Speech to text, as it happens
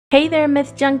Hey there,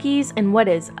 Myth Junkies, and what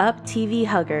is up, TV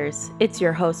huggers? It's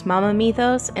your host,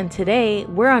 MamaMythos, and today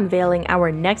we're unveiling our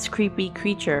next creepy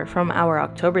creature from our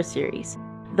October series,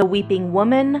 the Weeping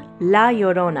Woman La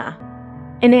Llorona.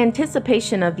 In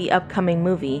anticipation of the upcoming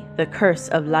movie, The Curse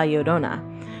of La Llorona,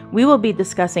 we will be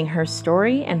discussing her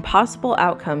story and possible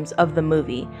outcomes of the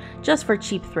movie, just for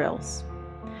cheap thrills.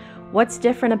 What's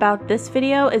different about this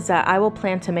video is that I will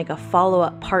plan to make a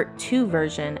follow-up part 2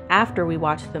 version after we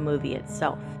watch the movie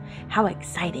itself. How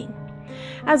exciting!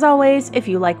 As always, if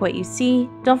you like what you see,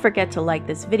 don't forget to like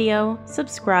this video,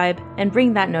 subscribe, and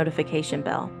ring that notification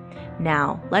bell.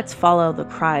 Now, let's follow the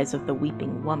cries of the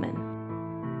Weeping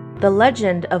Woman. The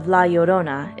legend of La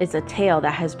Llorona is a tale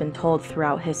that has been told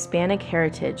throughout Hispanic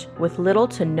heritage with little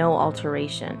to no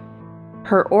alteration.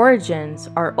 Her origins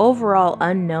are overall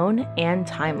unknown and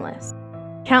timeless.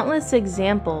 Countless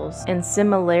examples and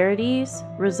similarities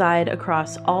reside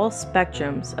across all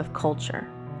spectrums of culture.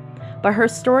 But her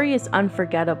story is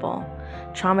unforgettable,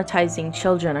 traumatizing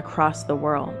children across the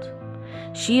world.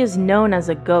 She is known as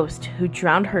a ghost who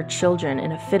drowned her children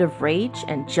in a fit of rage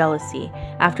and jealousy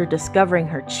after discovering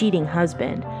her cheating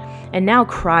husband, and now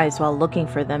cries while looking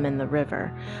for them in the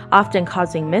river, often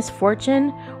causing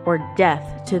misfortune or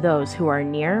death to those who are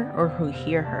near or who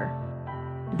hear her.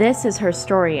 This is her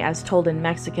story as told in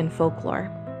Mexican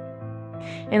folklore.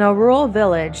 In a rural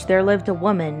village, there lived a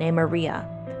woman named Maria.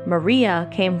 Maria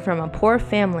came from a poor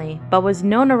family but was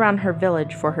known around her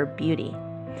village for her beauty.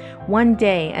 One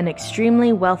day, an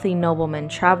extremely wealthy nobleman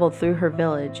traveled through her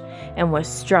village and was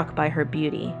struck by her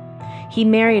beauty. He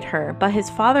married her, but his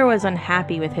father was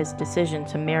unhappy with his decision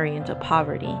to marry into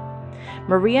poverty.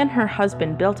 Maria and her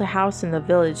husband built a house in the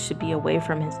village to be away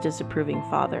from his disapproving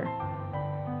father.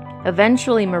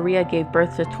 Eventually, Maria gave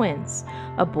birth to twins,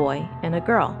 a boy and a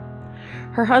girl.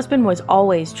 Her husband was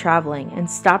always traveling and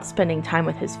stopped spending time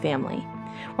with his family.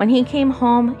 When he came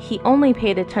home, he only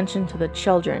paid attention to the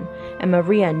children, and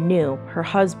Maria knew her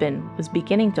husband was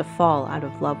beginning to fall out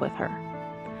of love with her.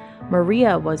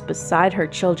 Maria was beside her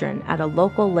children at a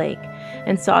local lake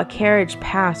and saw a carriage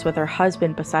pass with her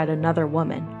husband beside another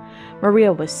woman.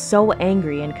 Maria was so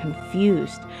angry and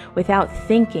confused. Without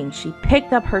thinking, she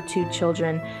picked up her 2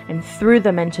 children and threw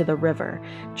them into the river,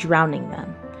 drowning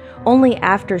them. Only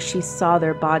after she saw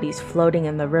their bodies floating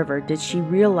in the river did she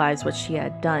realize what she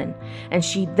had done, and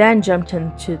she then jumped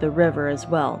into the river as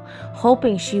well,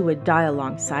 hoping she would die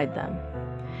alongside them.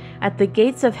 At the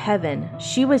gates of heaven,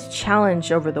 she was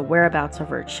challenged over the whereabouts of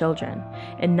her children,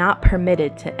 and not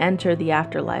permitted to enter the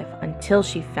afterlife until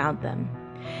she found them.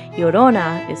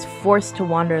 Llorona is forced to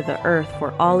wander the earth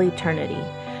for all eternity,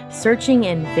 searching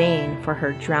in vain for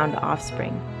her drowned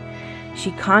offspring.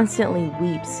 She constantly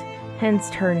weeps,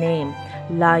 hence her name,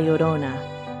 La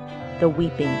Llorona, the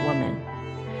Weeping Woman.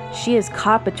 She is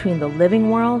caught between the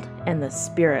living world and the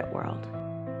spirit world.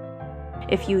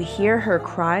 If you hear her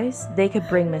cries, they could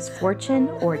bring misfortune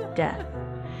or death.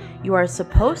 You are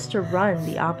supposed to run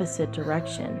the opposite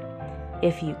direction,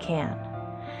 if you can.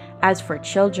 As for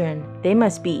children, they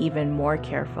must be even more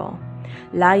careful.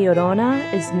 La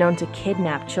Llorona is known to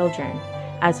kidnap children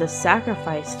as a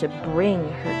sacrifice to bring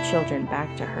her children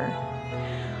back to her.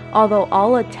 Although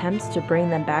all attempts to bring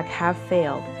them back have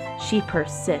failed, she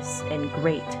persists in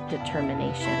great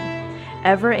determination,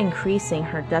 ever increasing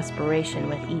her desperation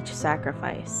with each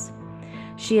sacrifice.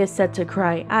 She is said to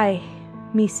cry, "Ay,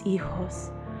 mis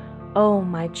hijos, oh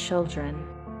my children."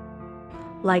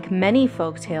 Like many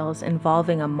folktales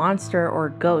involving a monster or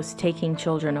ghost taking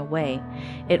children away,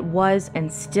 it was and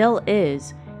still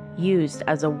is used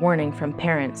as a warning from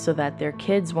parents so that their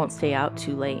kids won't stay out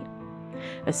too late,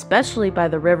 especially by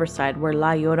the riverside where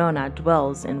La Llorona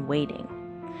dwells in waiting.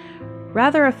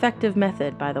 Rather effective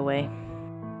method, by the way.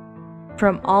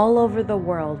 From all over the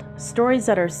world, stories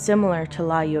that are similar to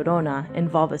La Llorona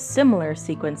involve a similar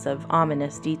sequence of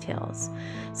ominous details,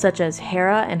 such as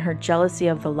Hera and her jealousy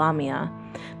of the Lamia,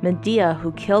 Medea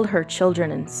who killed her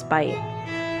children in spite,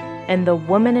 and the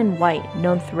woman in white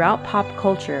known throughout pop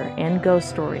culture and ghost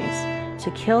stories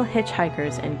to kill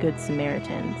hitchhikers and good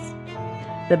Samaritans.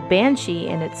 The banshee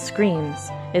in its screams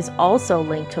is also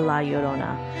linked to La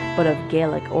Llorona, but of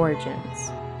Gaelic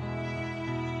origins.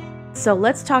 So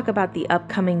let's talk about the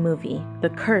upcoming movie, The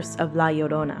Curse of La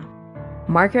Llorona.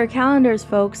 Mark your calendars,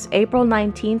 folks. April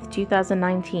 19th,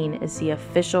 2019 is the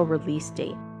official release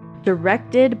date.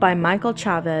 Directed by Michael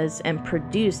Chavez and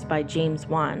produced by James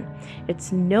Wan,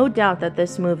 it's no doubt that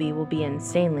this movie will be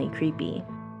insanely creepy.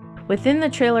 Within the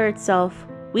trailer itself,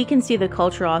 we can see the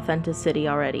cultural authenticity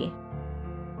already.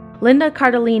 Linda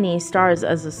Cardellini stars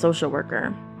as a social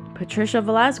worker. Patricia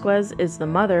Velasquez is the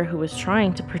mother who was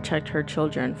trying to protect her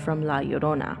children from La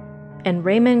Llorona. and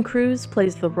Raymond Cruz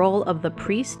plays the role of the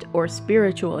priest or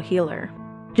spiritual healer.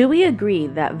 Do we agree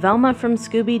that Velma from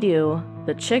Scooby-Doo,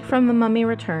 the chick from The Mummy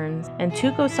Returns, and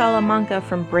Tuco Salamanca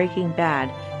from Breaking Bad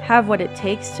have what it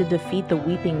takes to defeat the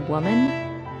Weeping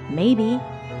Woman? Maybe.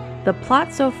 The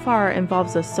plot so far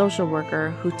involves a social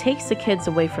worker who takes the kids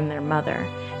away from their mother,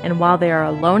 and while they are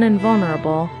alone and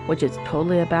vulnerable, which is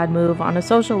totally a bad move on a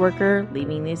social worker,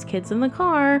 leaving these kids in the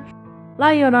car, La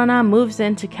Llorona moves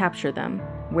in to capture them.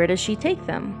 Where does she take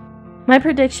them? My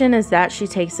prediction is that she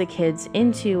takes the kids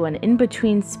into an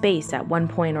in-between space at one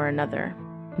point or another.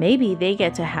 Maybe they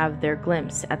get to have their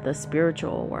glimpse at the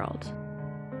spiritual world.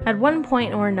 At one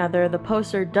point or another, the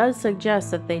poster does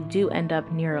suggest that they do end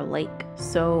up near a lake,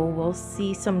 so we'll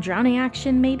see some drowning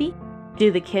action maybe?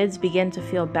 Do the kids begin to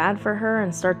feel bad for her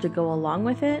and start to go along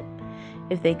with it?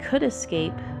 If they could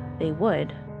escape, they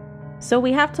would. So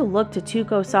we have to look to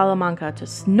Tuco Salamanca to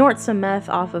snort some meth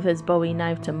off of his Bowie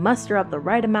knife to muster up the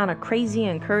right amount of crazy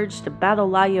and courage to battle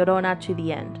La Llorona to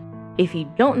the end. If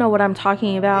you don't know what I'm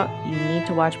talking about, you need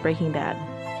to watch Breaking Bad.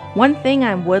 One thing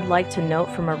I would like to note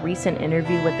from a recent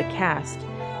interview with the cast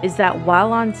is that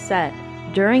while on set,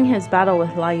 during his battle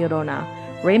with La Llorona,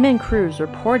 Raymond Cruz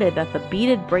reported that the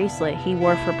beaded bracelet he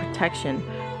wore for protection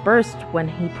burst when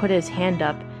he put his hand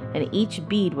up and each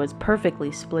bead was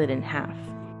perfectly split in half.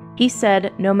 He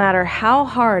said, "No matter how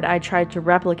hard I tried to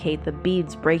replicate the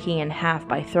beads breaking in half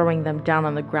by throwing them down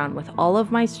on the ground with all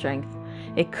of my strength,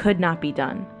 it could not be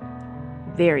done."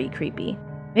 Very creepy.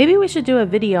 Maybe we should do a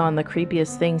video on the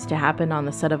creepiest things to happen on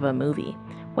the set of a movie.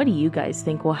 What do you guys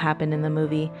think will happen in the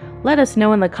movie? Let us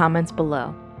know in the comments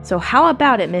below. So how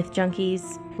about it, Myth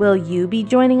Junkies? Will you be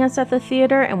joining us at the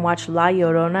theater and watch La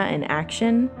Llorona in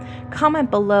action?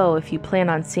 Comment below if you plan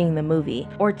on seeing the movie,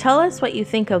 or tell us what you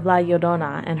think of La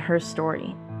Llorona and her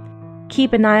story.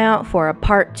 Keep an eye out for a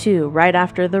part 2 right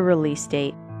after the release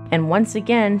date. And once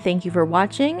again, thank you for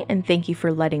watching, and thank you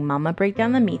for letting Mama break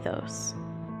down the mythos.